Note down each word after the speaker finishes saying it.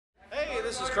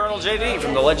this is Colonel JD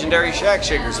from the legendary Shack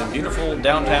Shakers in beautiful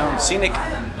downtown scenic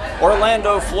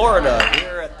Orlando, Florida,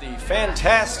 here at the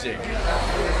fantastic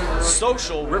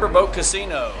Social Riverboat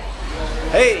Casino.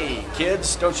 Hey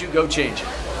kids, don't you go changing.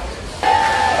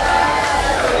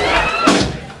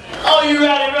 All you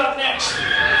rowdy roughnecks,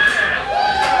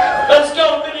 let's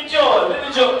go, Billy Joy,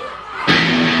 Billy Joy.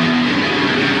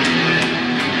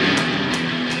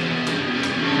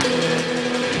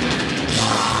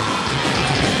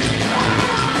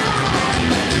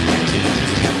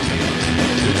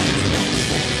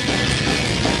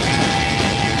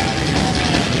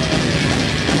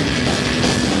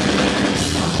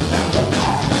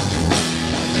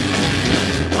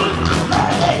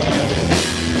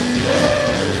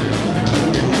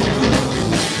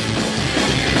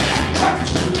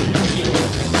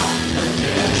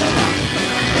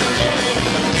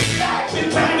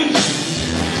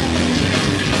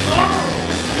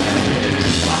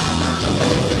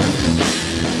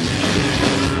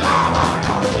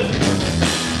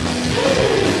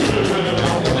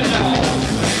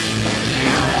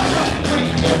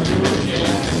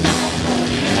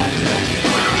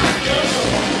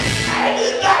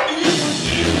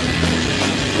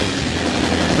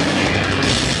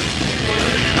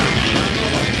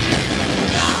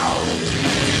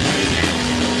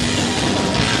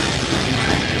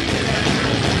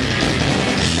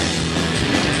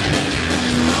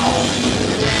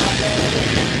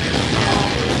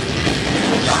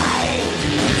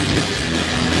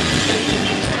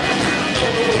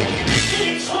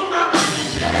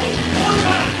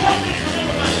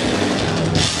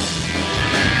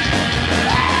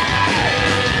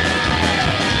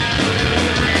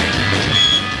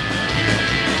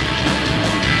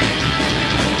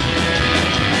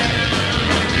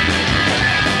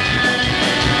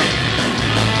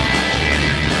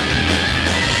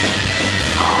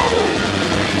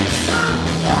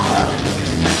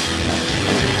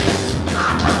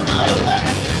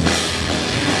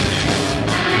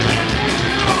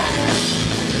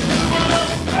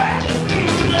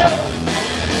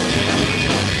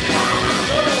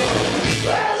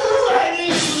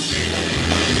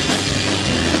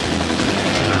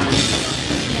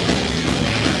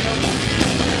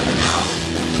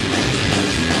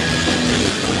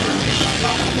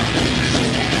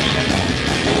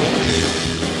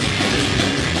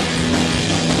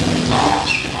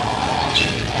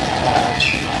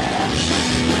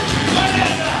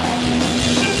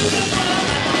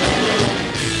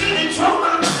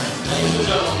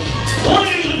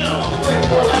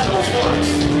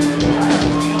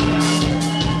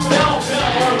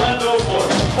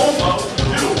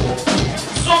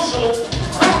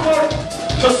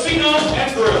 Casino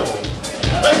and Grill.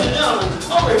 Ladies and gentlemen,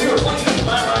 over here playing the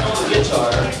right on the guitar.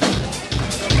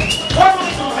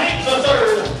 Formerly from Hank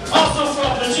III, also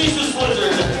from the Jesus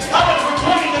Blizzard. How about for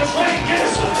joining the train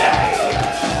Ginnison Day?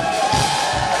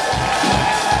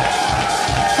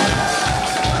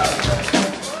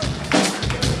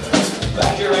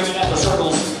 Back here aiming at the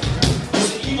circles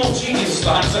is the evil genius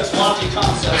behind such lofty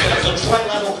concepts as the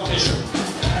Trilateral Commission,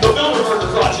 the Bilderberger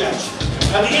Project,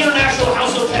 and the International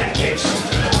House of Pancakes.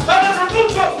 However,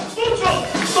 Mucho!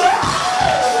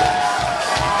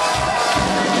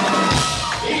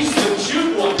 He's the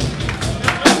cute one.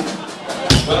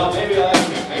 Well, maybe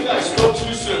I spoke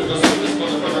too soon. Let's see this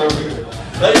motherfucker over here.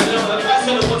 Ladies and gentlemen, like I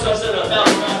said it once, I've said it 1,000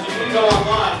 times. You can go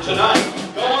online tonight.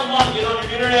 Go online, get on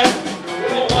your internet,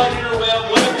 World Wide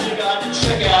Interweb, whatever you got, and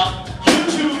check out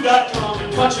YouTube.com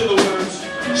and punch in the words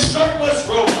Shirtless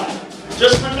Robot.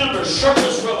 Just remember,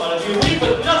 shirtless robot. If you leave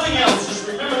with nothing else, just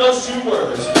remember those two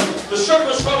words. The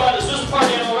shirtless robot is this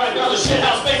party animal right now, the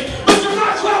shithouse base.